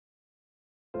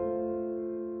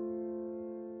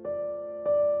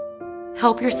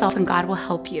Help yourself and God will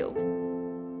help you.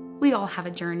 We all have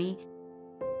a journey.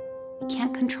 We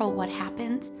can't control what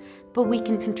happens, but we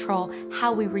can control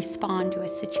how we respond to a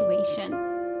situation.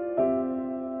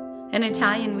 In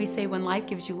Italian, we say when life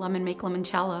gives you lemon, make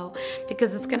limoncello,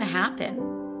 because it's gonna happen.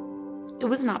 It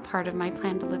was not part of my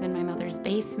plan to live in my mother's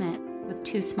basement with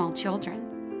 2 small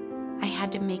children. I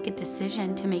had to make a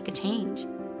decision to make a change.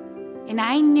 And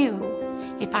I knew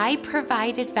if I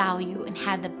provided value and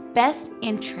had the best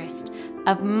interest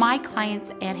of my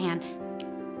clients at hand,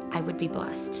 I would be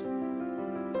blessed.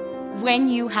 When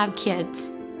you have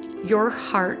kids, your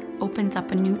heart opens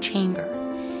up a new chamber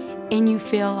and you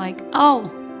feel like, oh,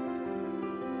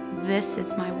 this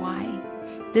is my why.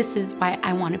 This is why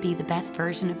I want to be the best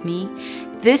version of me.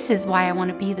 This is why I want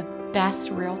to be the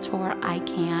best realtor I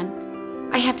can.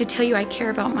 I have to tell you, I care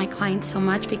about my clients so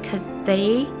much because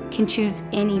they can choose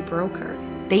any broker.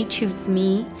 They choose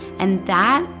me, and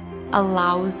that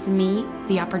allows me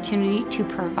the opportunity to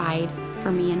provide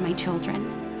for me and my children.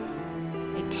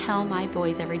 I tell my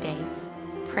boys every day,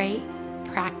 pray,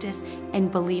 practice, and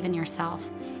believe in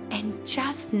yourself. And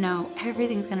just know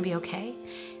everything's gonna be okay.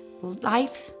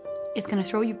 Life is gonna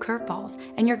throw you curveballs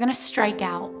and you're gonna strike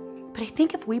out. But I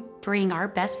think if we bring our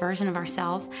best version of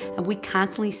ourselves and we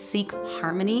constantly seek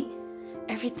harmony,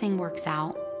 everything works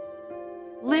out.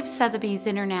 Live Sotheby's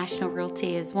International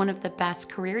Realty is one of the best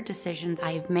career decisions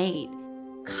I have made.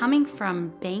 Coming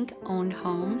from bank-owned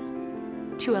homes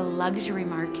to a luxury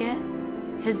market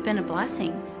has been a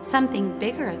blessing, something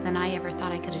bigger than I ever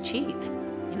thought I could achieve.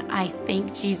 And I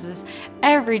thank Jesus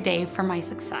every day for my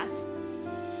success.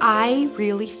 I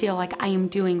really feel like I am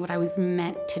doing what I was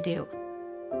meant to do.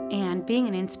 And being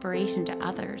an inspiration to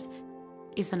others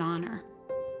is an honor.